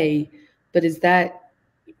today, but is that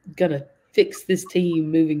going to fix this team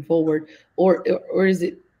moving forward? Or is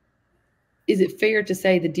it fair to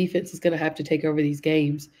say the defense is going to have to take over these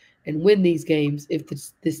games and win these games if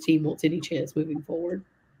this team wants any chance moving forward?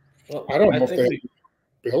 Well, I don't know if they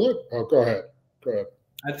bill it. Oh, go ahead.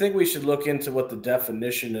 I think we should look into what the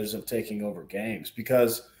definition is of taking over games,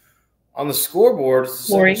 because on the scoreboard,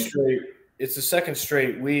 it's the second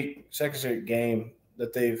straight game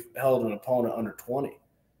that they've held an opponent under 20.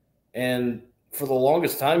 And for the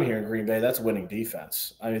longest time here in Green Bay, that's winning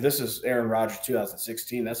defense. I mean, this is Aaron Rodgers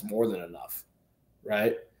 2016. That's more than enough,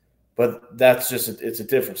 right? But it's a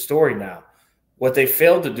different story now. What they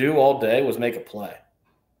failed to do all day was make a play.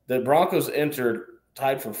 The Broncos entered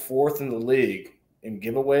tied for 4th in the league in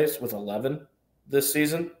giveaways with 11 this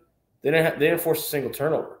season. They didn't force a single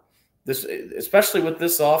turnover. This, especially with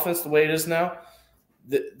this offense the way it is now,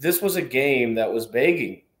 this was a game that was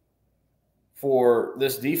begging for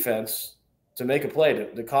this defense to make a play,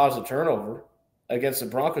 to cause a turnover against a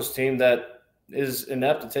Broncos team that is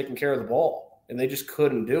inept at taking care of the ball, and they just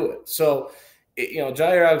couldn't do it. So,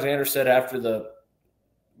 Jair Alexander said after the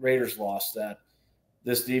Raiders loss that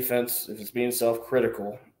this defense, if it's being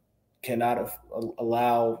self-critical, cannot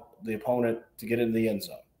allow the opponent to get into the end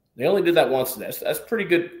zone. They only did that once today. That's pretty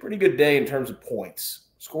good day in terms of points.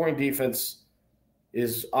 Scoring defense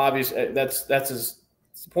is obvious. That's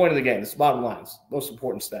the point of the game. It's the bottom line. It's the most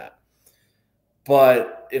important stat.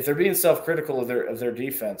 But if they're being self-critical of their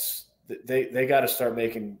defense, they got to start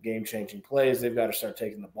making game-changing plays. They've got to start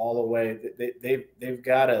taking the ball away. They've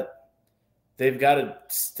got to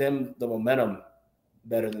stem the momentum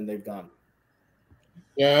better than they've done.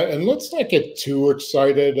 Yeah, and let's not get too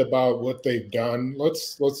excited about what they've done.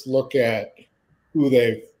 Let's look at who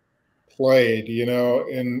they've played.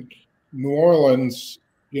 In New Orleans,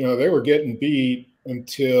 they were getting beat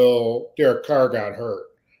until Derek Carr got hurt.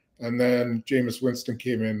 And then Jameis Winston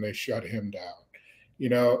came in, they shut him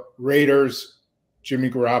down. Raiders, Jimmy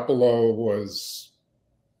Garoppolo was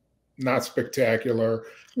not spectacular.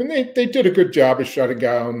 I mean, they did a good job of shutting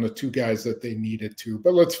down the two guys that they needed to.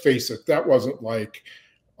 But let's face it, that wasn't like,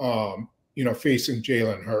 facing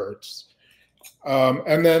Jalen Hurts.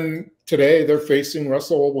 And then today they're facing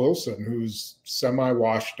Russell Wilson, who's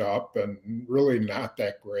semi-washed up and really not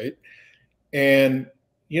that great. And,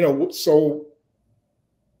 so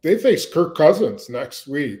they face Kirk Cousins next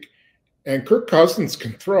week. And Kirk Cousins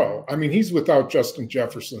can throw. I mean, he's without Justin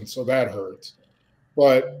Jefferson, so that hurts.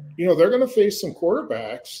 But, they're going to face some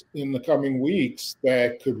quarterbacks in the coming weeks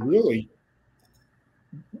that could really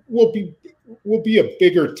will be a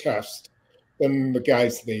bigger test than the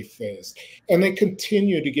guys they faced. And they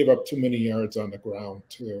continue to give up too many yards on the ground,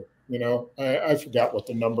 too. I forgot what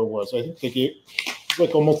the number was. I think they gave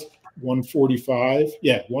like almost 145.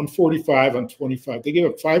 Yeah, 145 on 25. They gave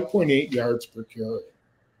up 5.8 yards per carry.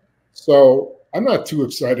 So I'm not too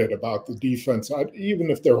excited about the defense, even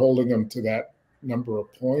if they're holding them to that number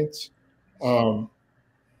of points.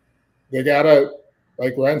 They got to,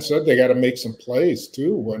 like Ryan said, they got to make some plays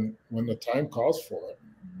too when the time calls for it.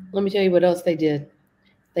 Let me tell you what else they did.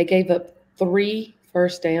 They gave up 3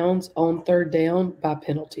 first downs on third down by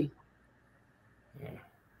penalty.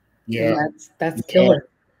 Yeah, and that's killer.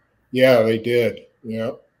 Yeah, they did.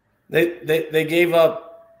 Yeah, they gave up.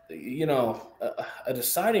 A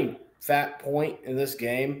deciding fat point in this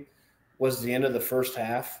game was the end of the first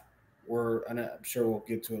half, and I'm sure we'll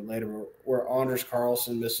get to it later, where Anders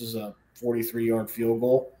Carlson misses a 43-yard field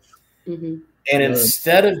goal. Mm-hmm. And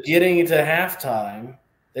instead of getting into halftime,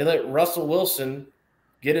 they let Russell Wilson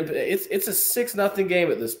get in. It's a 6-0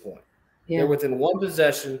 game at this point. Yeah. They're within one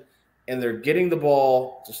possession, and they're getting the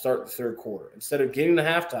ball to start the third quarter. Instead of getting to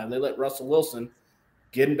halftime, they let Russell Wilson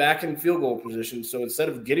getting back in field goal position. So instead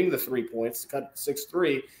of getting the 3 points to cut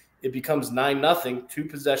 6-3, it becomes 9-0,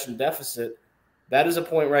 2-possession deficit. That is a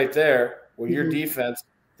point right there where your defense,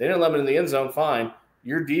 they didn't let them in the end zone, fine.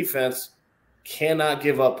 Your defense cannot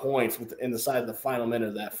give up points in the side of the final minute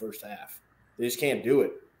of that first half. They just can't do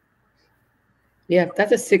it. Yeah,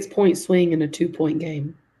 that's a 6-point swing in a 2-point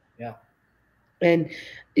game. Yeah. And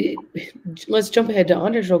let's jump ahead to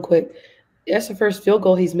Anders real quick. That's the first field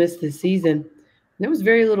goal he's missed this season. There was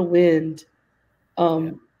very little wind.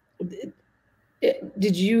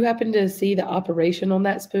 Did you happen to see the operation on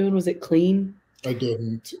that spoon? Was it clean? I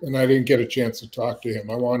didn't, and I didn't get a chance to talk to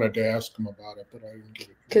him. I wanted to ask him about it, but I didn't get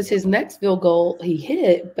it. Because his next field goal, he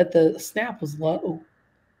hit, but the snap was low.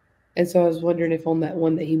 And so I was wondering if on that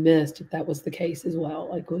one that he missed, if that was the case as well.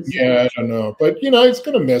 I don't know. But, he's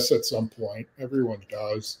going to miss at some point. Everyone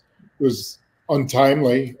does. It was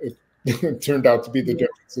untimely. It turned out to be the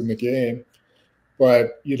difference in the game.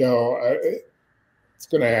 But, it's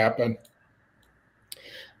going to happen.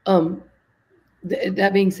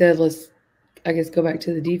 That being said, let's, I guess, go back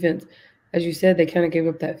to the defense. As you said, they kind of gave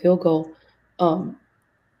up that field goal. One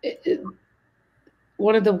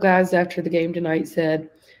of the guys after the game tonight said,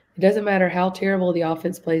 it doesn't matter how terrible the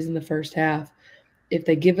offense plays in the first half. If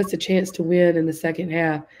they give us a chance to win in the second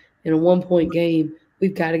half in a 1-point game,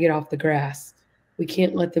 we've got to get off the grass. We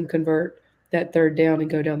can't let them convert that third down and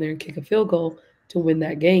go down there and kick a field goal to win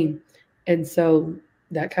that game. And so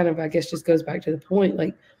that kind of, I guess, just goes back to the point.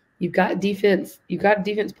 Like, you've got defense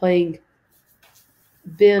playing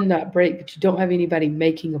bend, not break, but you don't have anybody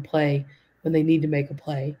making a play when they need to make a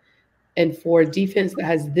play. And for a defense that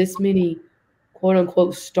has this many quote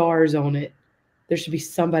unquote stars on it, there should be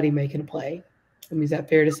somebody making a play. I mean, is that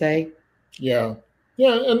fair to say? Yeah.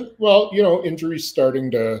 And well, injuries starting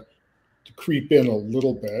to creep in a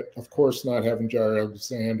little bit. Of course, not having Jair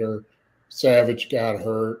Alexander, Savage got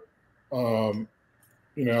hurt.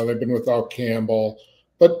 They've been without Campbell,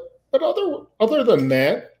 but other than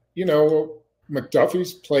that,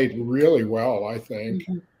 McDuffie's played really well, I think,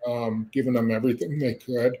 giving them everything they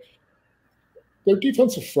could. Their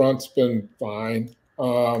defensive front's been fine.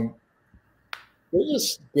 They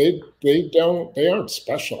aren't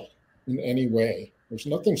special in any way. There's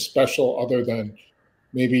nothing special other than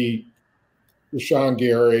maybe Rashawn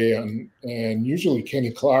Gary and usually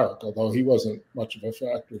Kenny Clark, although he wasn't much of a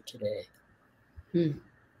factor today.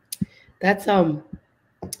 That's a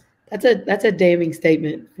damning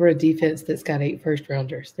statement for a defense that's got 8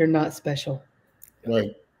 first-rounders. They're not special.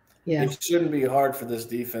 Right. Yeah. It shouldn't be hard for this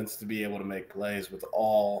defense to be able to make plays with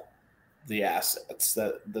all the assets,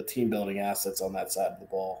 the team building assets on that side of the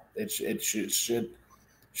ball. It should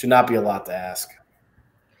not be a lot to ask.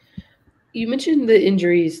 You mentioned the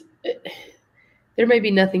injuries. There may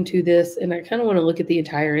be nothing to this, and I kind of want to look at the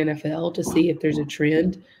entire NFL to see if there's a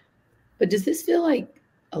trend. But does this feel like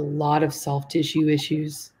a lot of soft tissue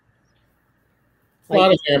issues? A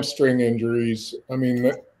lot of hamstring injuries. I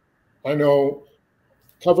mean, I know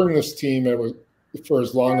covering this team for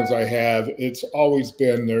as long as I have, it's always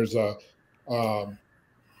been there's a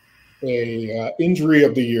injury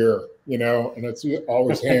of the year, and it's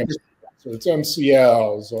always hamstrings or it's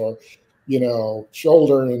MCLs or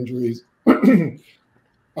shoulder injuries.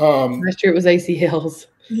 Last year it was ACLs.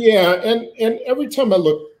 Yeah, and every time I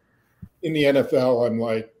look in the NFL, I'm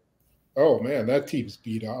like, oh man, that team's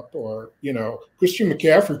beat up. Or Christian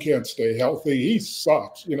McCaffrey can't stay healthy. He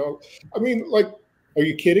sucks. I mean, like, are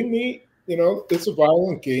you kidding me? It's a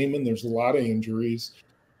violent game and there's a lot of injuries.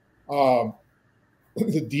 The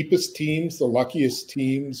deepest teams, the luckiest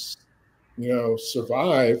teams,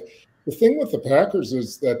 survive. The thing with the Packers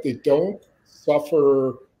is that they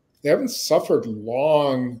haven't suffered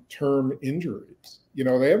long-term injuries.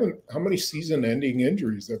 How many season-ending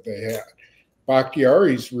injuries have they had?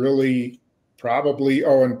 Bakhtiari's really probably,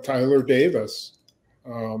 and Tyler Davis.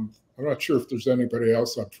 I'm not sure if there's anybody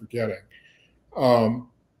else I'm forgetting.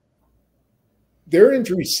 Their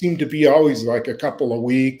injuries seem to be always like a couple of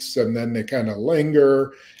weeks and then they kind of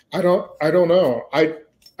linger. I don't know. I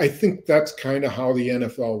think that's kind of how the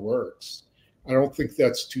NFL works. I don't think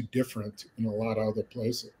that's too different in a lot of other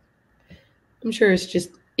places. I'm sure it's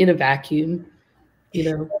just in a vacuum,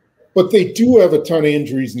 But they do have a ton of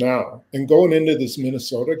injuries now. And going into this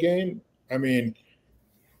Minnesota game, I mean,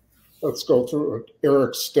 let's go through it.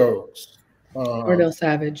 Eric Stokes. Darnell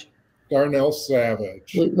Savage.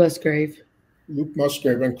 Luke Musgrave.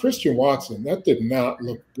 And Christian Watson. That did not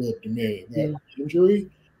look good to me. That injury,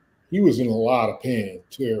 he was in a lot of pain,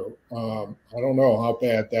 too. I don't know how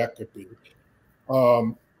bad that could be.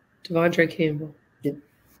 Devontae Campbell.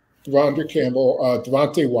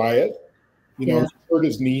 Devontae Wyatt. He hurt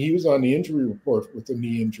his knee. He was on the injury report with a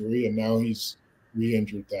knee injury, and now he's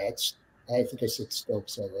re-injured that. I think I said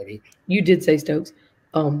Stokes already. You did say Stokes.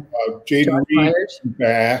 Jaden Reed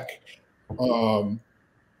back. Who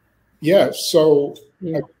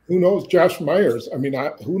knows? Josh Myers. I mean,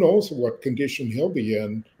 who knows what condition he'll be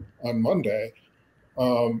in on Monday.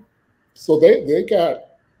 So they got,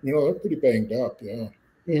 they're pretty banged up, yeah.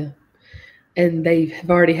 Yeah. And they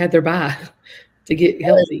have already had their bye to get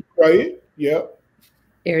healthy. Right, yeah.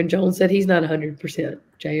 Aaron Jones said he's not 100%.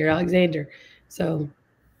 Jair Alexander. So,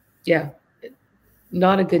 yeah,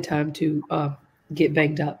 not a good time to get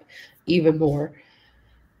banged up even more.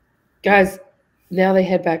 Guys, now they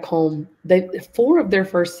head back home. 4 of their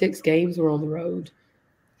first 6 games were on the road.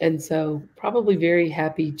 And so probably very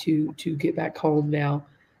happy to get back home now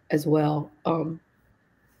as well. And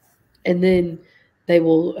then they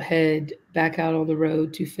will head back out on the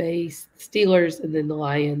road to face the Steelers and then the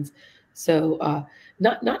Lions. So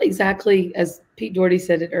not exactly, as Pete Doherty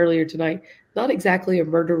said it earlier tonight, not exactly a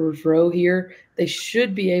murderer's row here. They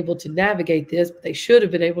should be able to navigate this, but they should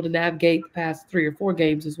have been able to navigate the past 3 or 4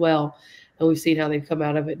 games as well. And we've seen how they've come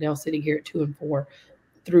out of it now, sitting here at 2-4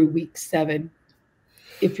 through week 7.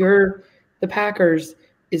 If you're the Packers,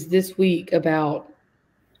 is this week about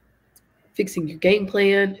fixing your game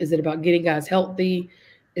plan? Is it about getting guys healthy?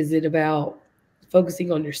 Is it about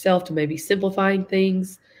focusing on yourself to maybe simplifying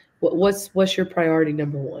things? What's your priority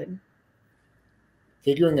number 1?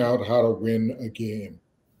 Figuring out how to win a game.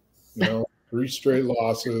 3 straight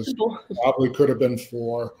losses, probably could have been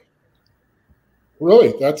 4.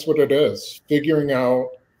 Really, that's what it is. Figuring out,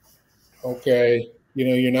 okay,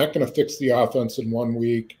 you're not going to fix the offense in 1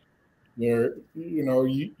 week.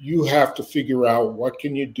 You have to figure out what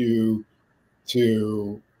can you do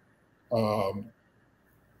to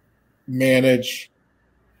manage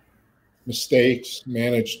mistakes,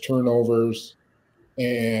 manage turnovers,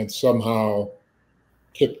 and somehow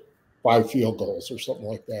kick 5 field goals or something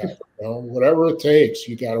like that. Whatever it takes,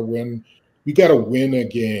 you got to win. You got to win a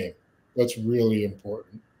game. That's really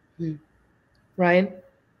important. Ryan?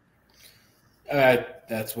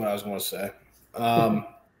 That's what I was going to say.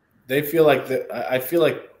 They feel like I feel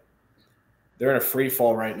like they're in a free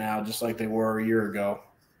fall right now, just like they were a year ago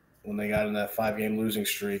when they got in that 5-game losing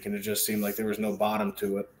streak, and it just seemed like there was no bottom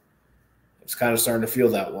to it. It's kind of starting to feel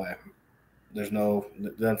that way. It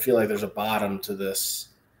doesn't feel like there's a bottom to this.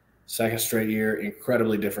 Second straight year,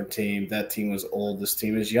 incredibly different team. That team was old. This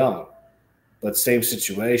team is young, but same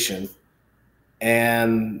situation.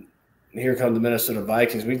 And here come the Minnesota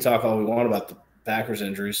Vikings. We can talk all we want about the Packers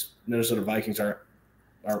injuries. Minnesota Vikings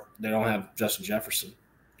they don't have Justin Jefferson.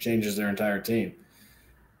 Changes their entire team.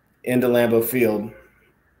 Into Lambeau Field.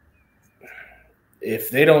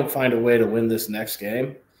 If they don't find a way to win this next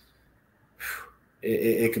game,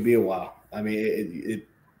 it could be a while. I mean,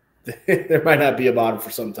 there might not be a bottom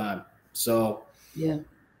for some time. So yeah,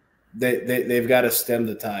 they've got to stem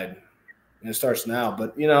the tide, and it starts now.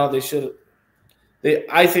 But they should.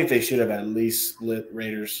 I think they should have at least split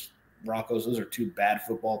Raiders, Broncos. Those are two bad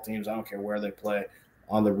football teams. I don't care where they play,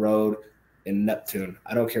 on the road, in Neptune.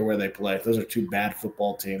 I don't care where they play. Those are two bad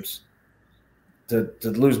football teams. To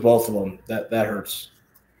lose both of them, that hurts.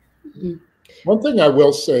 Mm-hmm. One thing I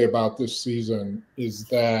will say about this season is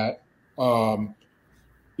that,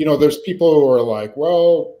 there's people who are like,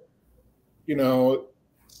 well,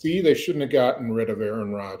 they shouldn't have gotten rid of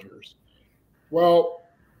Aaron Rodgers. Well,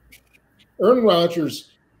 Aaron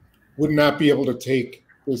Rodgers would not be able to take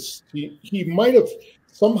this. He might have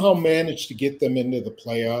somehow managed to get them into the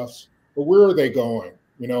playoffs, but where are they going?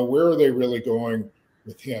 Where are they really going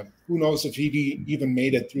with him? Who knows if he even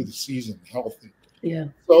made it through the season healthy? Yeah.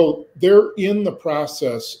 So they're in the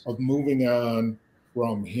process of moving on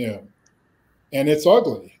from him. And it's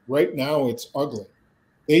ugly. Right now, it's ugly.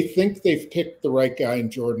 They think they've picked the right guy in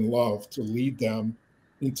Jordan Love to lead them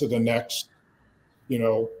into the next,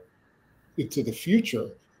 into the future.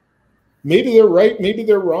 Maybe they're right, maybe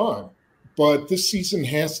they're wrong. But this season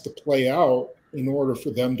has to play out in order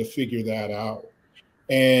for them to figure that out.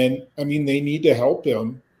 And, they need to help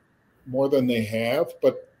him more than they have,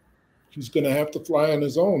 but he's going to have to fly on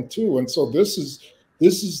his own too. And so this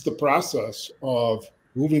is the process of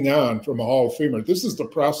moving on from a Hall of Famer. This is the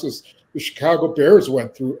process the Chicago Bears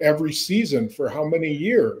went through every season for how many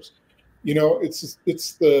years?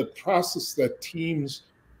 It's the process that teams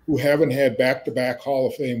who haven't had back-to-back Hall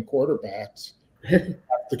of Fame quarterbacks have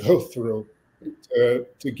to go through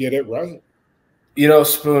to get it right.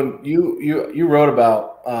 Spoon, you wrote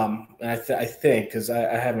about, and I think, because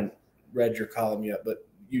I haven't read your column yet, but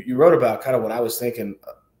you wrote about kind of what I was thinking.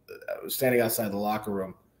 I was standing outside the locker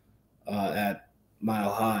room at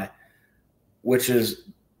Mile High, which is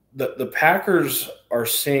the Packers are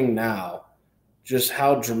seeing now just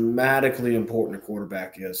how dramatically important a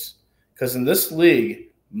quarterback is. Because in this league,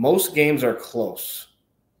 most games are close.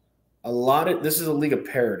 This is a league of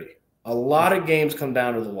parity. A lot of games come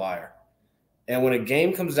down to the wire. And when a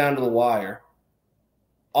game comes down to the wire,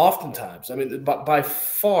 oftentimes, by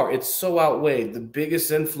far, it's so outweighed. The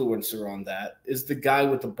biggest influencer on that is the guy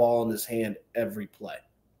with the ball in his hand every play,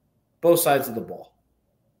 both sides of the ball.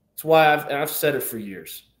 That's why I've said it for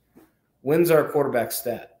years. Wins are a quarterback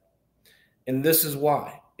stat. And this is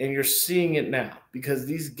why. And you're seeing it now because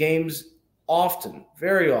these games often,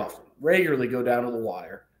 very often, regularly go down to the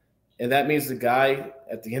wire. And that means the guy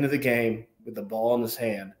at the end of the game with the ball in his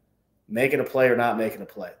hand making a play or not making a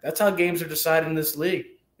play. That's how games are decided in this league.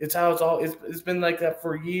 It's how it's been like that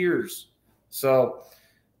for years. So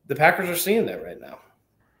the Packers are seeing that right now.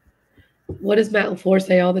 What does Matt LaFleur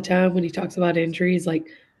say all the time when he talks about injuries? Like,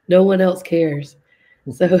 no one else cares.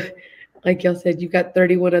 So, like y'all said, you've got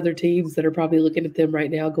 31 other teams that are probably looking at them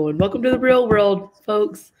right now going, welcome to the real world,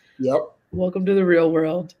 folks. Yep. Welcome to the real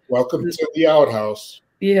world. Welcome to the outhouse.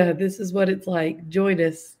 Yeah, this is what it's like. Join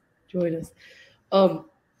us.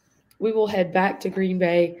 We will head back to Green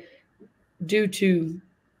Bay due to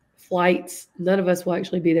flights. None of us will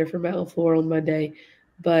actually be there for Matt LaFleur on Monday,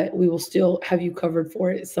 but we will still have you covered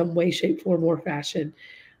for it some way, shape, form, or fashion.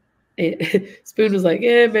 And Spoon was like,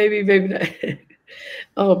 maybe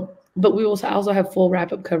not. But we will also have full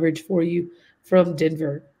wrap-up coverage for you from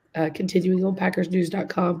Denver, continuing on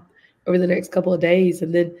PackersNews.com over the next couple of days,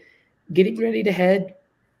 and then getting ready to head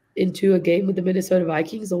into a game with the Minnesota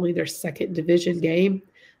Vikings, only their second division game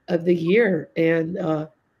of the year, and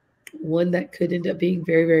one that could end up being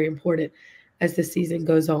very, very important as the season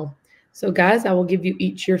goes on. So, guys, I will give you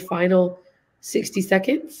each your final 60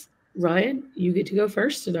 seconds. Ryan, you get to go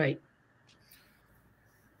first tonight.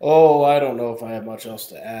 Oh, I don't know if I have much else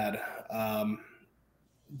to add.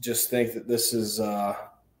 Just think that this is,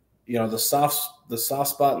 the soft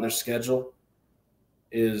spot in their schedule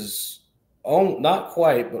is Oh, not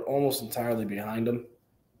quite, but almost entirely behind them,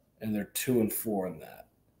 and they're 2-4 in that.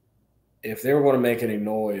 If they were going to make any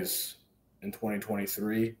noise in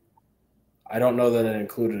 2023, I don't know that it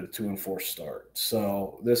included a 2-4 start.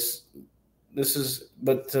 So this is,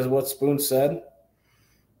 but to what Spoon said,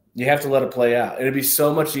 you have to let it play out. It'd be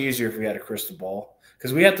so much easier if we had a crystal ball,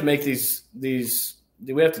 because we have to make these.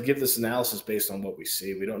 We have to give this analysis based on what we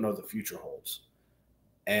see. We don't know what the future holds,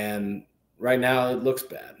 and right now it looks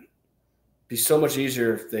bad. It'd be so much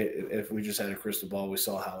easier if we just had a crystal ball. We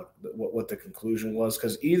saw what the conclusion was,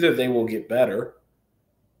 because either they will get better,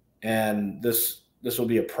 and this will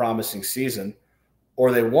be a promising season,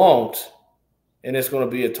 or they won't, and it's going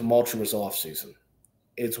to be a tumultuous offseason.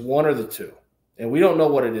 It's one or the two. And we don't know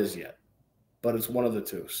what it is yet, but it's one of the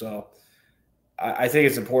two. So I think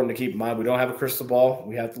it's important to keep in mind we don't have a crystal ball.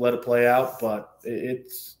 We have to let it play out, but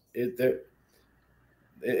it's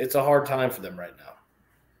a hard time for them right now.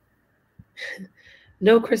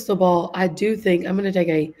 No crystal ball. I do think I'm going to take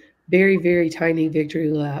a very, very tiny victory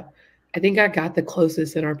lap. I think I got the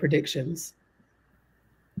closest in our predictions.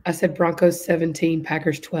 I said Broncos 17,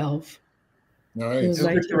 Packers 12. Nice. Who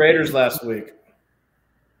picked the Raiders last week?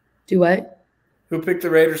 Do what? Who picked the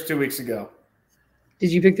Raiders 2 weeks ago?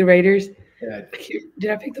 Did you pick the Raiders? Yeah. Did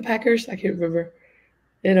I pick the Packers? I can't remember.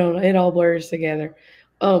 It all blurs together.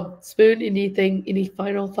 Spoon, any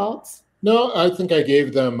final thoughts? No, I think I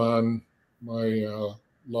gave them on my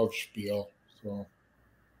love spiel. So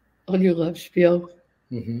On your love spiel?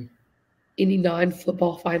 Mm-hmm. Any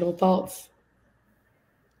non-football final thoughts?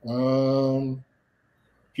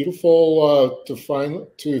 Beautiful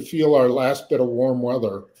to feel our last bit of warm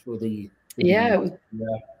weather for the. Yeah, it was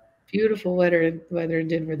beautiful weather in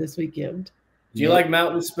Denver this weekend. Do you like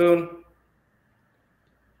mountain, Spoon?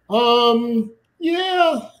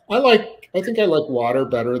 Yeah, I think I like water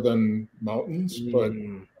better than mountains, but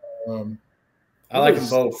I like them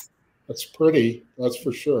both. That's pretty, that's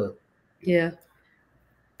for sure. Yeah.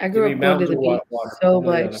 I grew up going to the beach so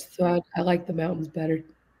much, so I like the mountains better.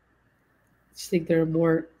 I just think they're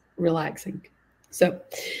more relaxing. So,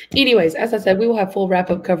 anyways, as I said, we will have full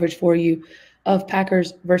wrap-up coverage for you of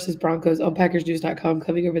Packers versus Broncos on PackersNews.com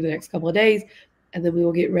coming over the next couple of days, and then we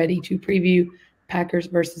will get ready to preview Packers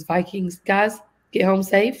versus Vikings. Guys, get home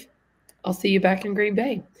safe. I'll see you back in Green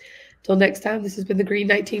Bay. Till next time, this has been the Green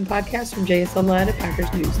 19 podcast from JS Online at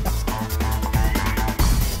PackersNews.com.